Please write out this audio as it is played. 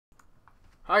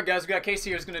Alright guys, we got Casey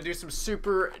here who's going to do some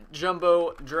super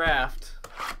jumbo draft.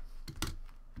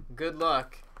 Good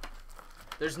luck.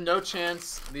 There's no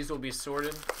chance these will be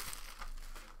sorted.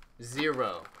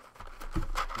 Zero.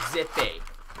 Zippy.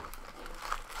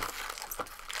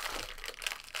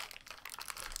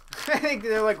 I think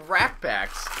they're like rack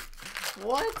packs.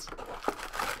 What?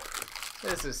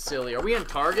 This is silly. Are we in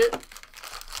Target?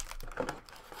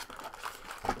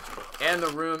 And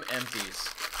the room empties.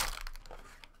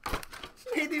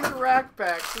 Hey, these are rack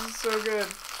packs. This is so good.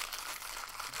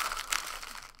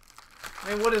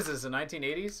 I mean, what is this, the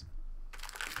 1980s?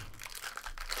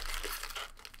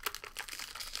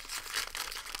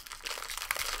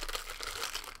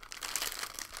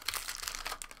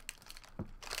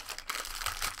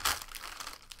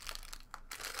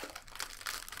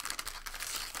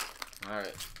 All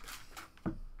right.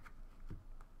 All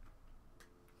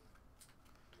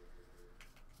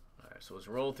right, so let's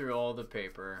roll through all the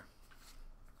paper.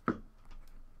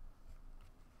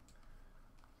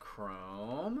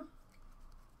 Chrome.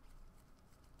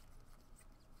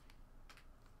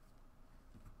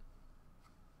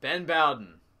 Ben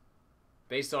Bowden.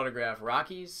 Base autograph,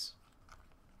 Rockies.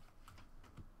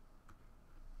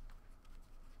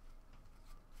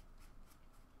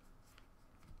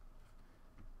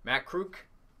 Matt Kruk,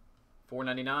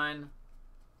 $4.99.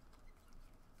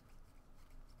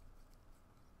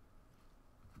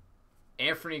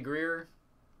 Anthony Greer,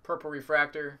 purple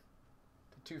refractor,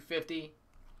 to $250.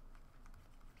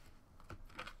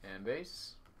 And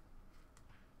base.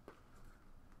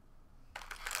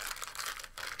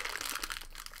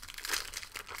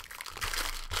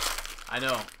 I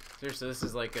know. Seriously, this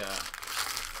is like a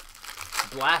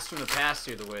blast from the past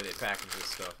here, the way they package this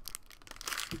stuff.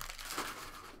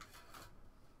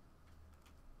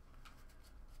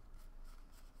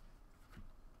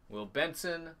 Will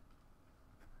Benson.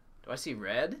 Do I see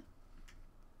red?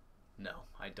 No,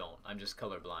 I don't. I'm just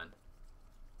colorblind.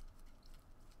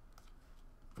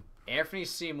 Anthony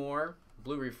Seymour,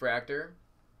 blue refractor,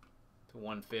 to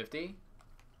 $150.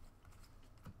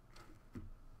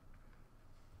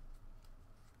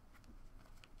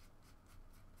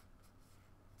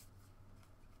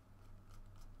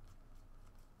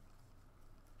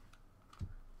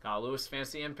 Kyle Lewis,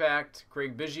 Fantasy Impact,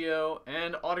 Craig Biggio,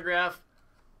 and autograph,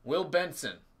 Will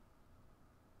Benson,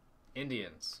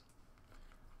 Indians.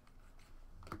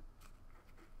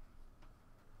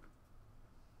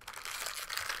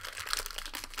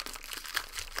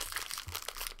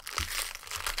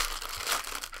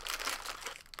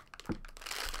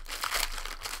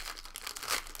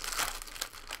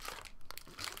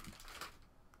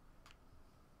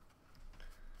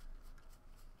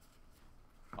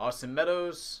 Austin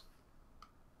Meadows,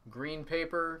 green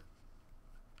paper.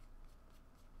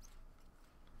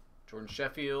 Jordan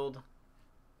Sheffield,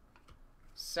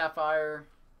 sapphire,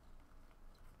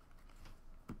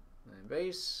 and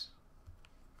base.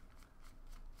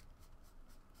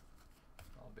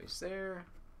 All base there.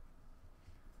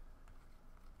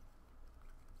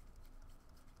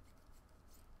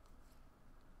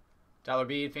 Tyler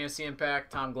Beede, Fantasy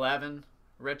Impact, Tom Glavine,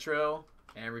 retro,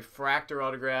 and refractor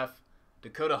autograph,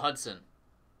 Dakota Hudson.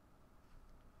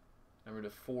 Number to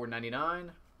 $4.99.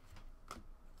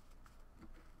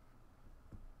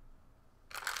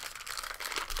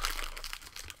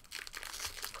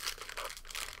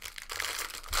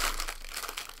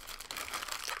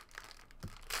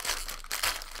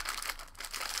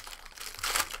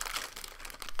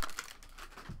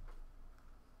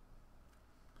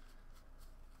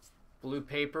 Blue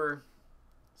paper,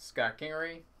 Scott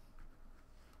Kingery.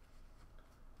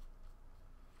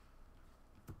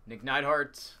 Nick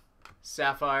Neidhart,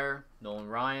 sapphire, Nolan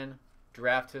Ryan,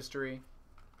 draft history.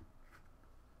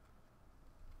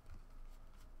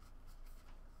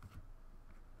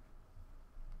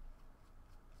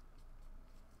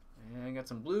 And got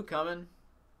some blue coming.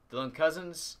 Dylan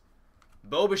Cousins,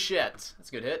 Bo Bichette. That's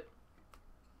a good hit.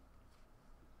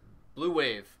 Blue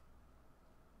wave.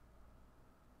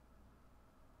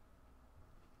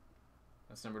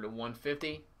 That's number to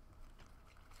 $150.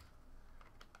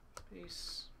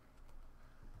 Peace.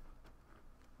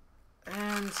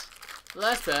 And the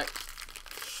last pack.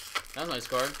 That's a nice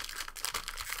card.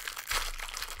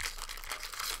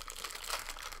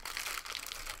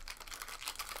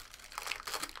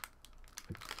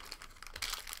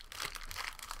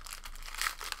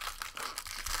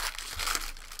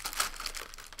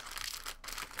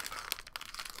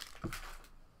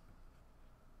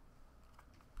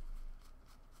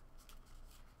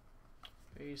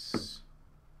 Peace.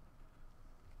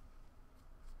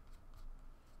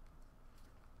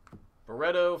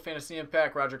 Barreto, Fantasy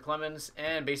Impact, Roger Clemens,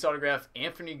 and base autograph,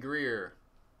 Anthony Greer.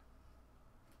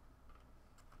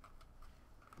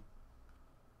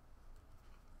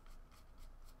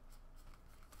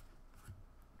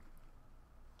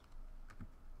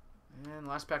 And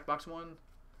last pack, box 1.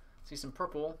 See some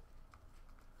purple.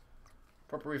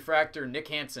 Purple refractor, Nick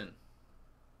Hansen.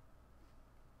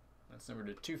 That's number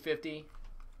to 250.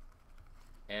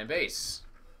 And base.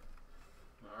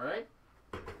 All right.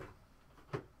 Should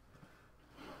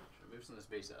move some of this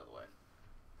base out of the way.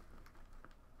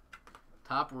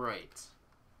 Top right.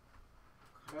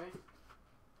 Okay.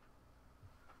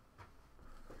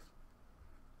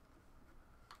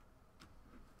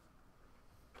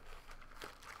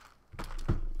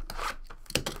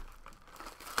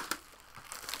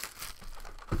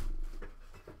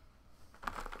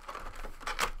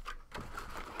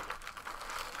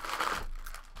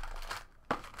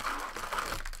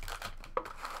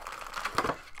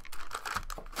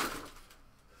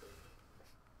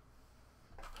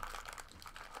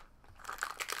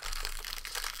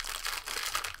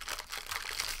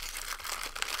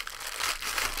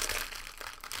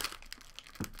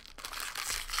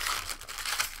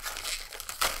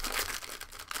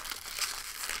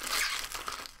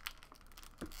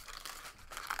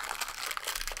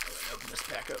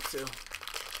 Back up too.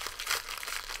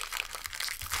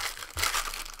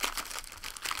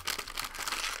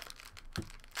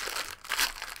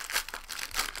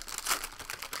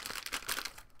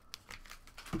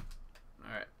 All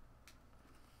right.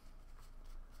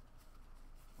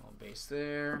 All base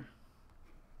there.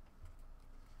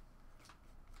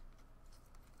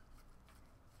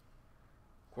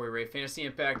 Corey Ray Fantasy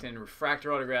Impact and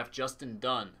refractor autograph Justin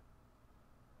Dunn.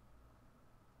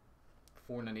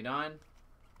 $4.99.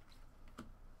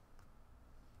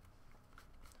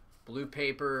 Blue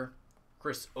paper,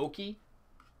 Chris Oakey.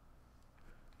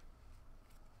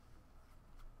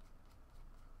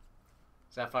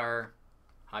 Sapphire,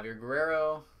 Javier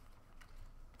Guerrero.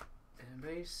 And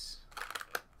base.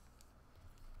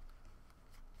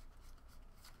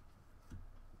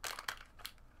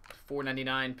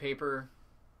 $4.99 paper.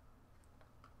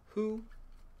 Who?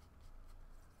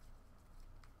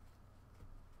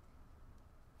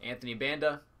 Anthony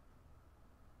Banda.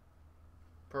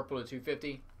 Purple to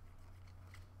 250.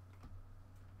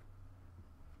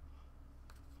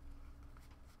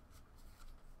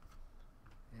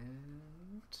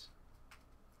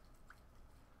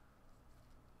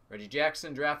 Reggie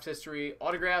Jackson, draft history,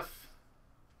 autograph,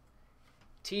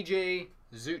 TJ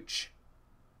Zeuch,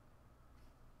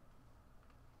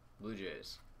 Blue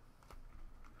Jays.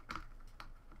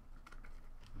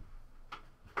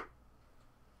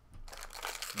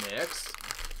 Next.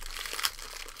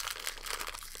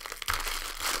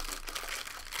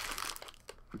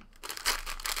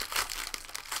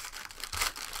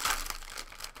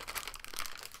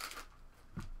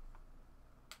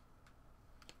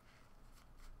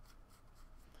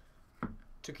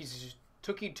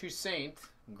 Tookie Toussaint,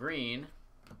 green.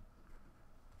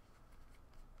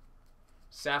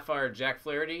 Sapphire, Jack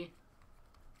Flaherty.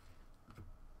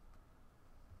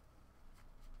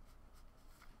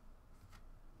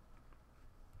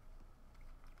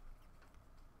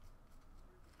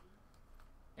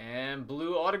 And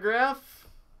blue autograph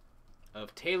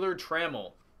of Taylor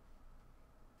Trammell.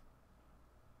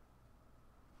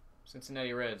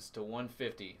 Cincinnati Reds to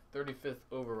 150, 35th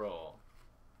overall.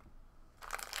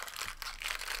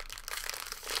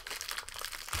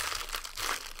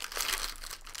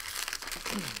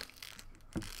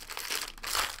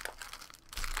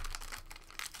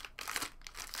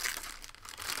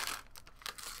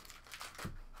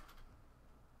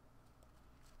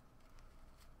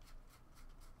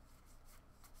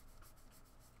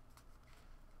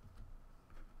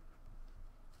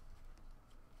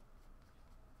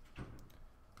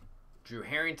 Drew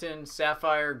Harrington,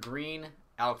 Sapphire, green,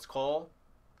 Alex Call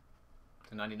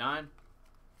to 99.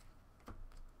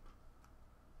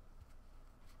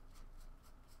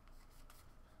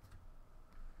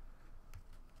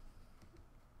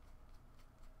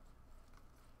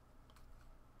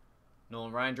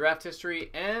 Nolan Ryan, draft history,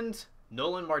 and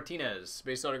Nolan Martinez,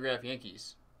 base autograph,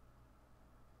 Yankees.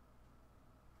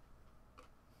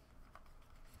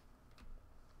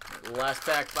 Last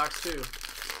pack, box 2.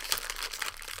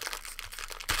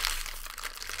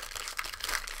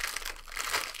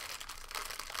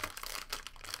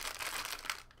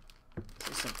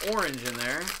 Some orange in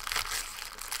there.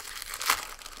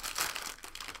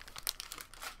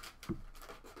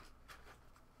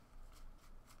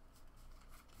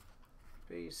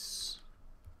 Base.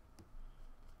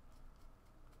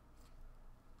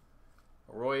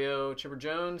 Arroyo, Chipper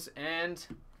Jones, and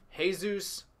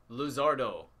Jesus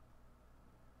Luzardo.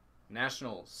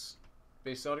 Nationals.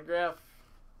 Base autograph.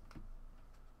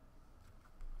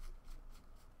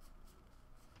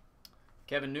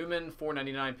 Kevin Newman,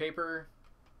 $4.99 paper.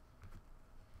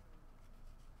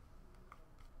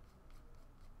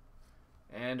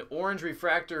 And orange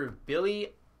refractor of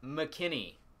Billy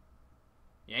McKinney.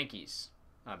 Yankees.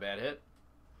 Not a bad hit.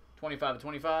 25 to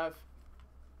 25.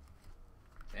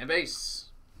 And base.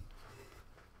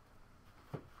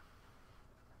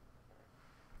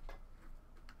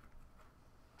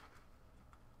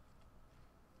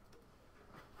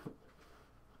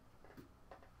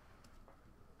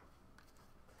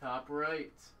 Top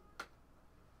right.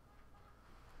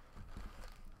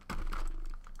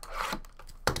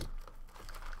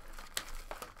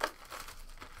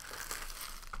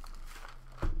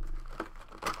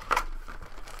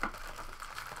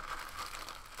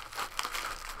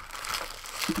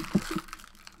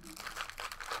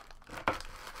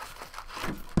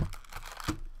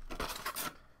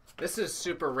 This is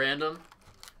super random.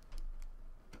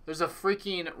 There's a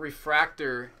freaking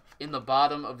refractor in the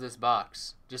bottom of this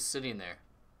box, just sitting there.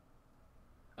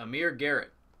 Amir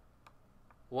Garrett.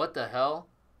 What the hell?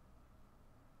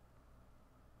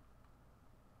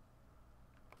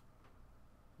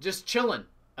 Just chilling.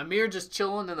 Amir just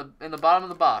chilling in the bottom of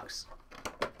the box.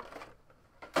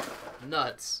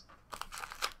 Nuts.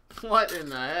 What in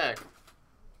the heck?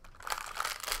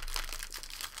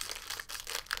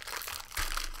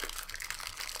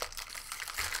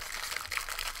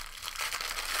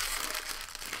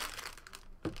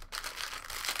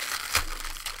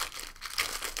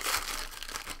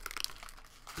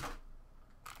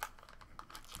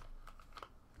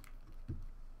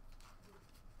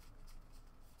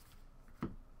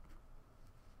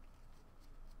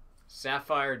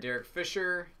 Sapphire, Derek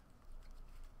Fisher.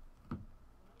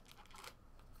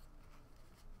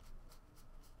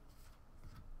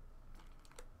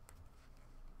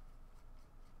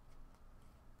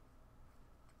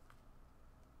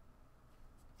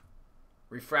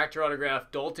 Refractor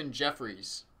autograph, Dalton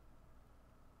Jeffries.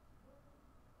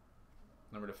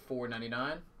 Number to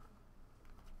 499.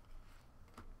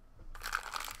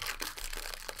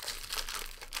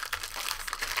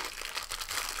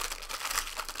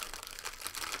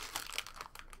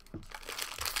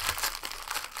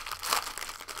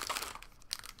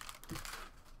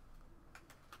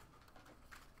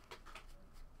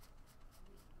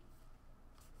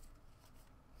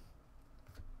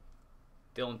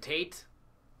 Dylan Tate,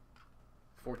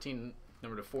 14,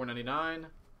 number to 499.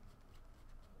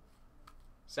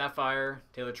 Sapphire,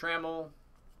 Taylor Trammell.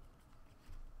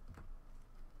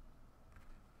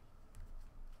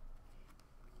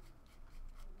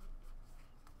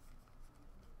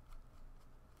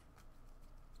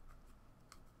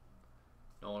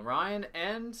 Nolan Ryan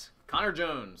and Connor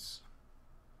Jones.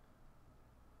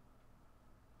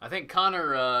 I think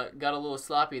Connor got a little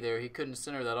sloppy there. He couldn't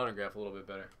center that autograph a little bit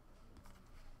better.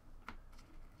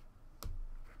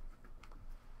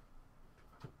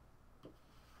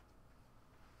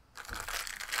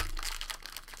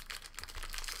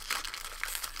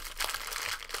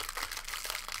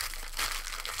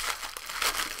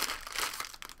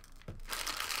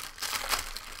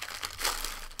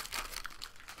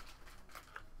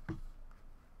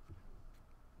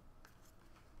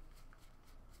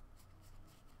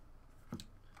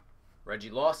 Reggie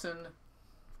Lawson,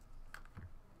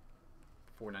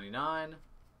 $4.99.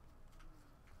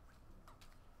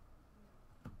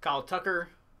 Kyle Tucker,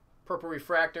 purple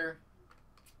refractor,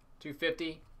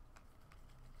 $2.50.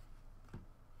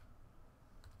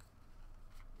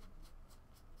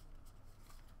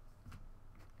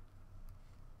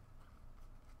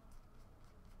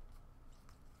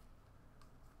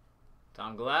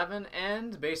 Tom Glavine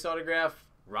and base autograph,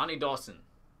 Ronnie Dawson,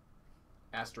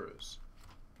 Astros.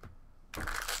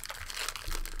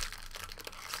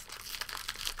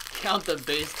 Count the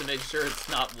base to make sure it's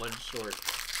not one short.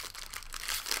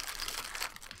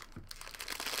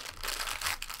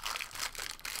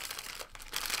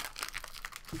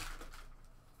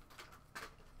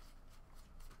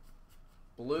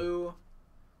 Blue,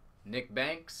 Nick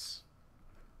Banks.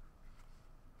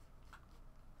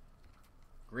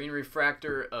 Green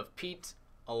refractor of Pete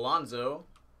Alonso,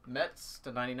 Mets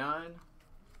to 99.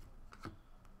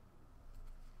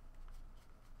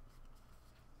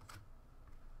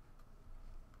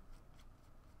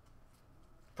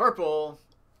 Purple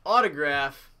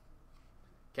autograph,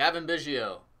 Kevin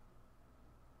Biggio,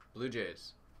 Blue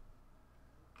Jays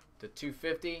to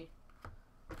 250.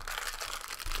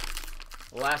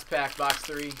 Last pack, box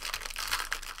 3.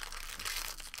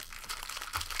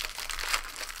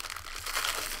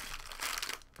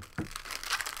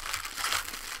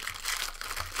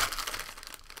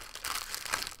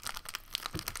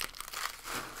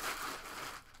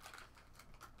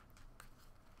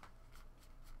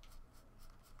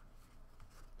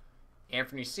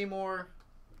 Anthony Seymour,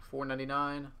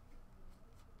 $4.99.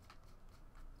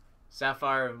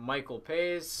 Sapphire of Michael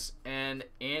Pace and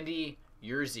Andy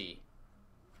Yerzy.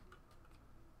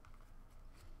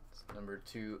 Number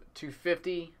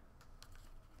 250.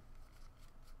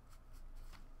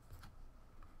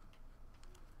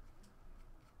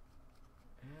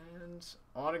 And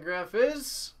autograph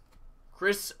is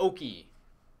Chris Oakey.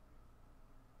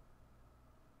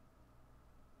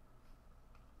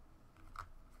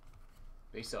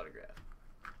 Base autograph.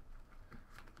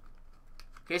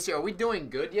 Casey, are we doing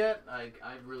good yet? I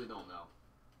really don't know.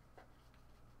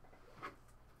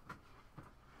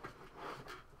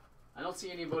 I don't see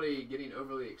anybody getting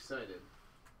overly excited.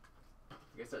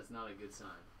 I guess that's not a good sign.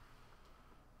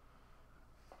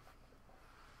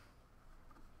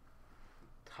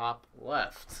 Top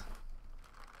left.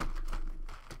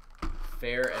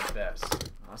 Fair at best.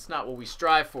 Well, that's not what we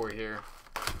strive for here.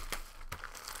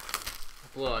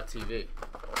 Blowout TV.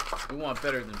 We want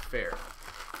better than fair.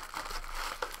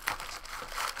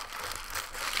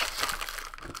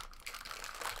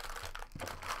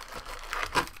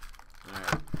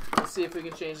 Alright. Let's see if we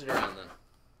can change it around then.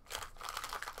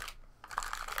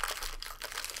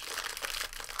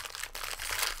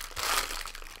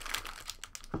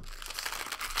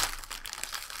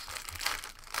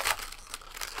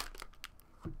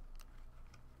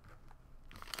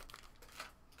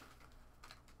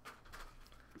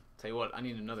 Tell you what, I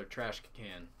need another trash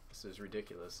can. This is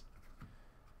ridiculous.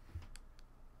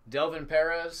 Delvin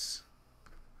Perez,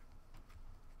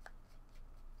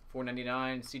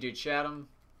 $4.99. CJ Chatham,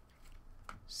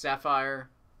 Sapphire,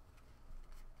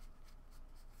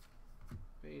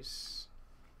 base,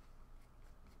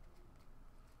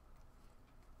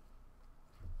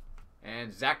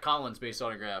 and Zach Collins base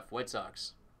autograph, White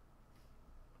Sox.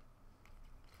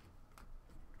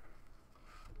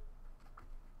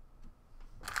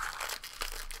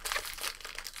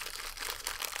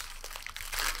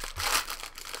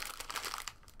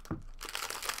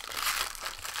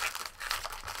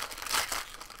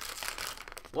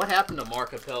 What happened to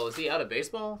Mark Appel? Is he out of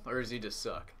baseball, or does he just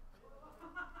suck?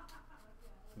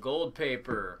 Gold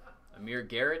paper, Amir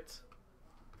Garrett,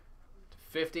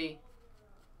 50.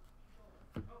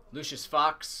 Lucius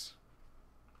Fox,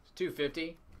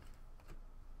 250.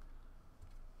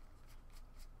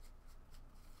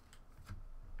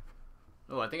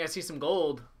 Oh, I think I see some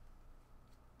gold.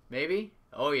 Maybe?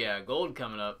 Oh yeah, gold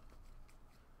coming up.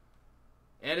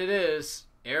 And it is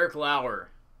Eric Lauer.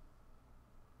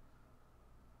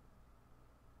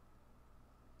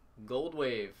 Gold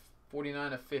Wave,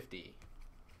 49 of 50.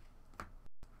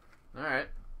 Alright.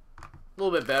 A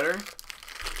little bit better.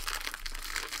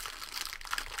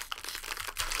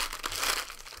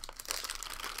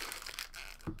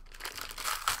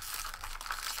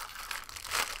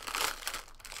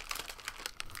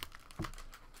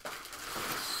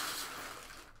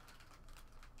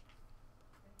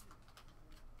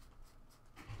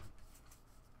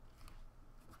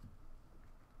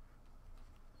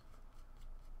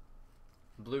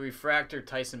 Blue Refractor,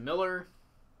 Tyson Miller,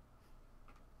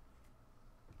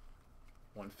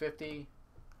 150.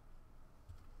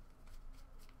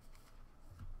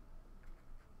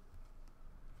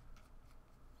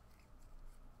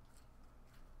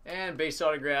 And base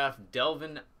autograph,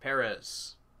 Delvin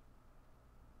Perez.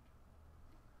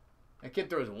 That kid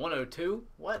throws 102?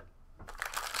 What?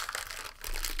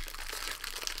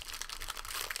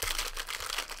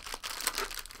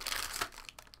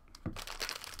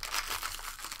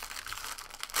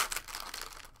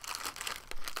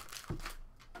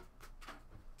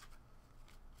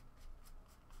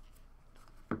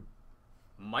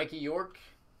 Mikey York,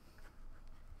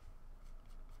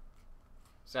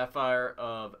 Sapphire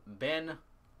of Ben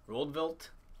Roldvelt,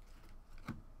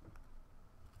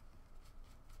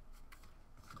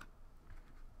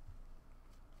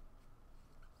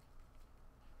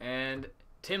 and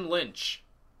Tim Lynch.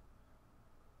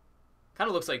 Kind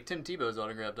of looks like Tim Tebow's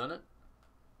autograph, doesn't it?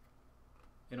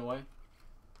 In a way.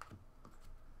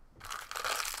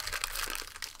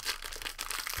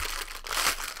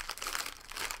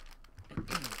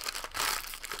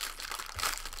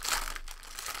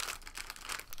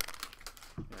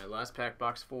 Last pack,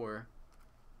 box 4.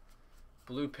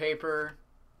 Blue paper,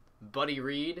 Buddy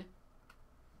Reed.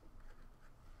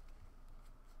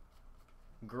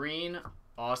 Green,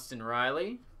 Austin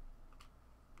Riley.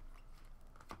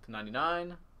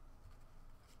 /99.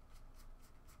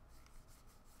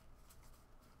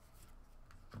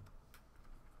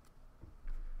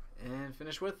 And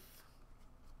finish with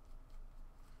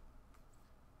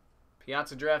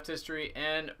Piazza Draft History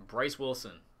and Bryce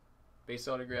Wilson. Base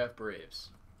autograph, Braves.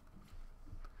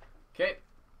 Okay,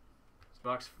 it's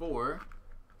box 4.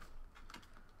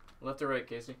 Left or right,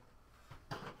 Casey?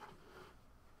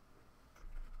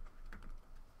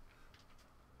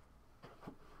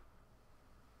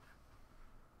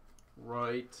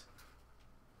 right.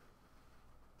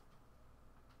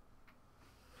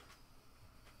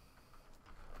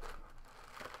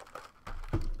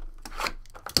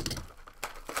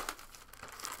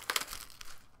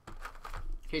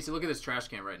 Casey, look at this trash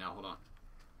can right now. Hold on.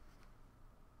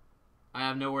 I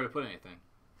have nowhere to put anything.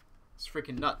 It's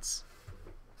freaking nuts.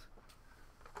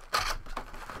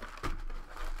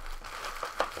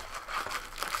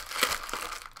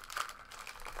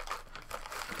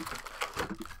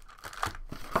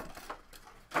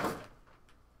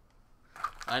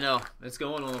 I know. It's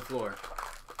going on the floor.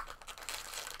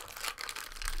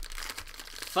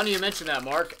 Funny you mention that,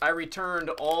 Mark. I returned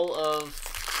all of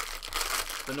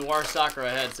the Noir Soccer I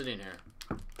had sitting here.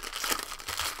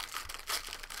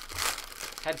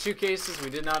 Had 2 cases. We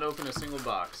did not open a single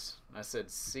box. I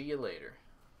said, see you later.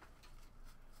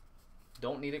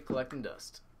 Don't need it collecting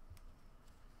dust.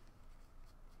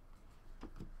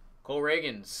 Cole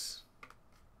Reagans.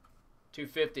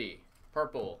 250.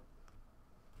 Purple.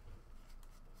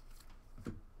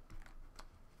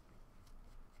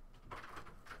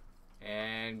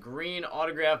 And green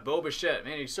autograph Bo Bichette.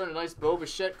 Man, you started a nice Bo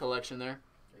Bichette collection there.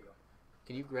 There you go.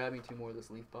 Can you grab me 2 more of those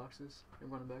leaf boxes? You're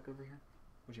running back over here.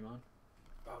 Would you mind?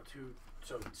 Oh, 2.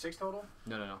 So 6 total?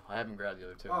 No. I haven't grabbed the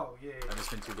other 2. Oh, yeah. I've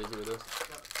just been too busy with this.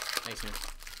 Yep. Thanks, man.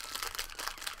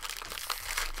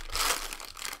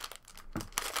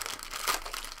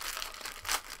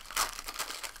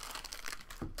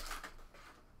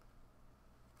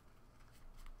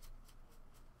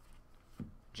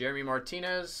 Jeremy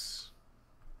Martinez,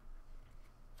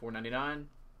 $4.99.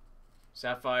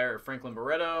 Sapphire Franklin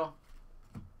Barreto.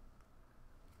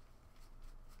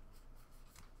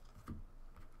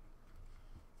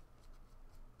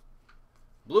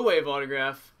 Blue Wave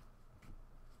autograph.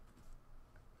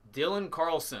 Dylan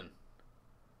Carlson.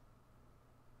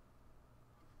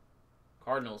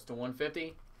 Cardinals to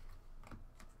 150.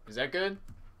 Is that good?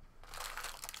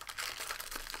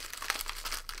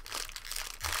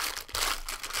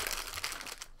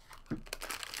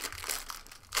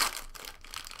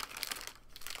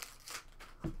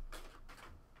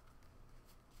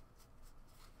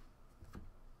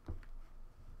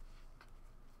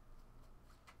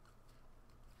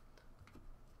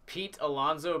 Pete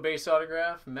Alonso base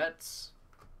autograph, Mets.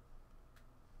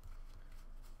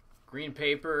 Green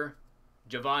paper,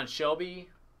 Javon Shelby.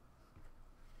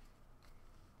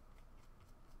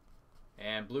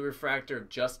 And blue refractor of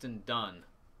Justin Dunn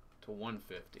to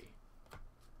 150.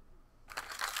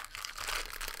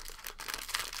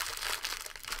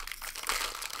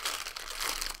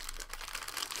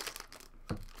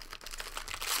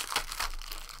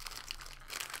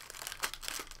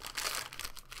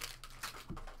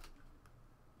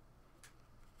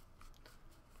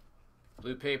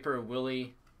 Blue paper,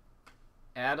 Willie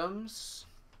Adams.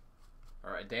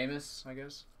 Or Adamus, I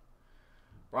guess.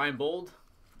 Brian Bold.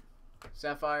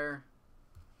 Sapphire.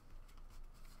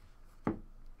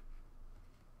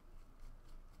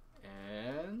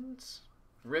 And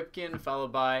Ripken,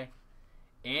 followed by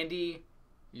Andy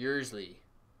Yersley.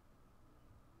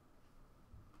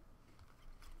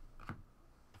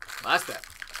 Last bet.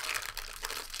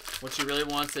 What she really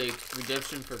wants, a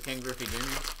redemption for Ken Griffey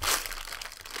Jr.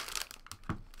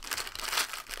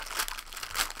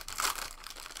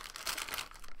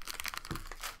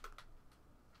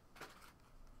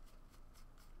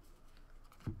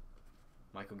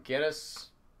 Michael Geddes,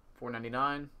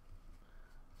 $4.99.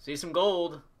 See some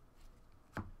gold.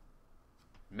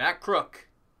 Matt Crook.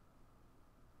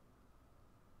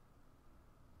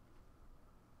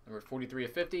 Number 43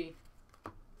 of 50.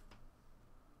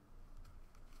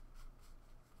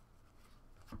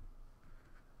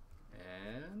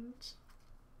 And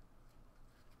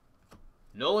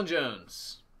Nolan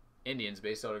Jones, Indians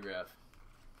base autograph.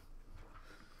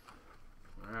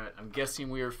 All right, I'm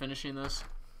guessing we are finishing this.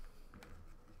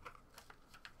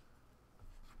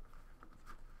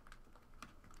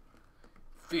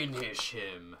 Finish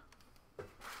him.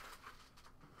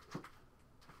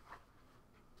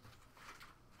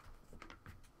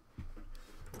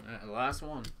 Alright, last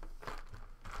one.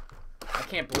 I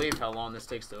can't believe how long this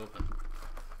takes to open.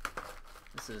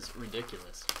 This is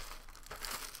ridiculous.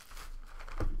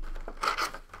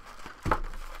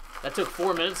 That took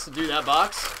 4 minutes to do that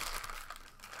box.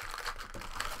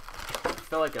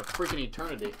 Felt like a freaking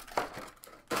eternity.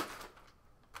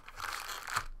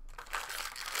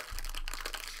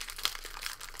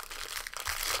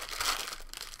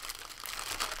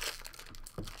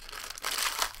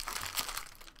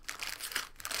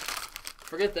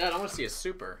 Forget that. I want to see a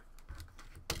super.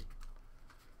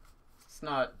 Let's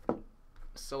not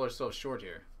sell ourselves short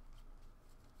here.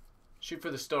 Shoot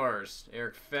for the stars.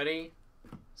 Eric Fetty.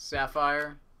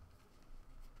 Sapphire.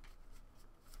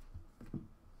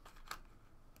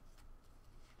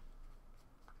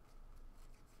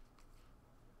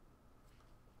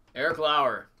 Eric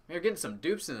Lauer. You're getting some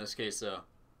dupes in this case, though.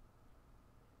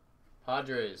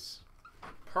 Padres.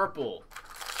 Purple.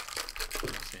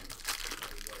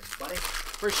 Buddy.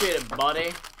 Appreciate it,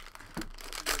 buddy.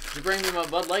 Did you bring me my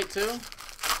Bud Light, too?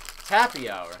 It's happy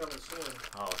hour. It's coming soon.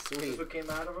 Oh, This is sweet. what came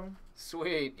out of them.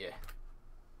 Sweet, yeah.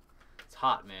 It's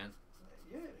hot, man.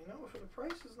 Yeah, you know, for the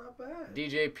price, it's not bad.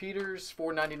 DJ Peters,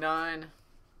 $4.99.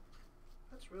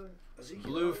 That's really Ezekiel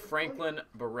Blue Elliott Franklin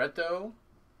Barreto.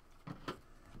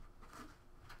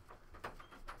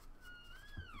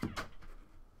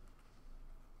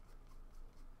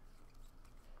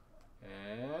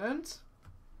 And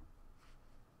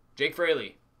Jake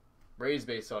Fraley, Braves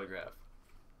base autograph.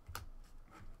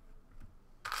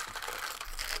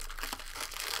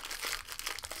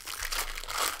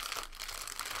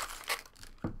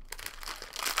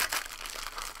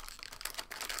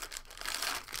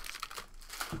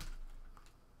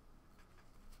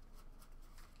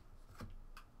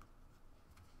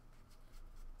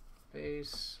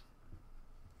 Base.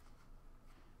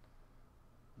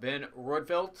 Ben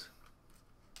Roodvelt,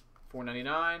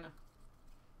 $4.99.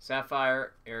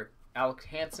 Sapphire, Alex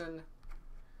Hansen.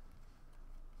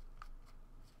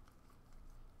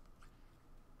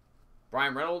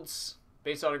 Brian Reynolds,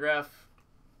 base autograph.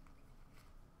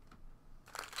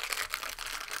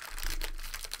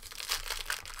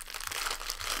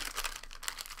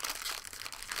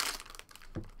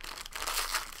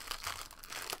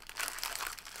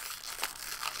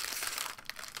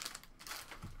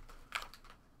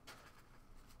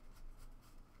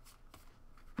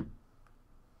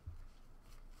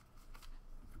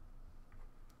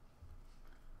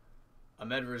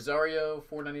 Ahmed Rosario,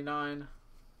 $4.99.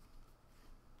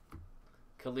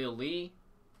 Khalil Lee,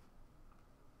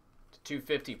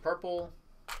 $2.50 purple.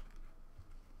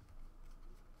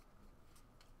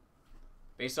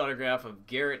 Base autograph of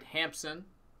Garrett Hampson,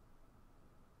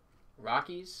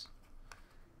 Rockies.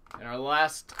 And our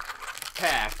last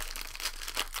pack,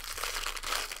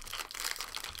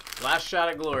 last shot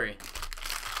at glory.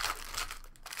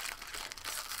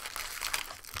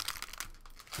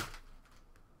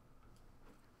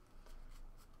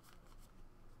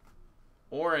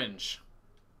 Orange,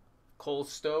 Cole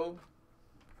Stobe.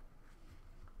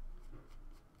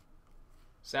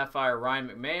 Sapphire, Ryan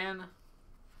McMahon.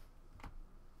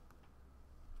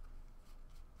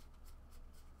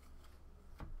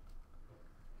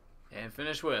 And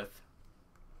finish with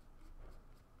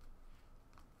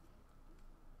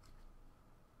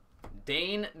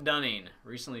Dane Dunning,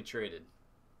 recently traded.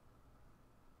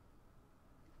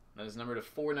 That is numbered to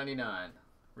 $4.99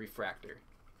 refractor.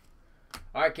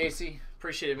 All right, Casey.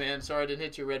 Appreciate it, man. Sorry I didn't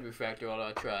hit your red refractor, although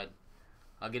I tried.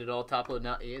 I'll get it all top loaded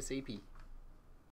now ASAP.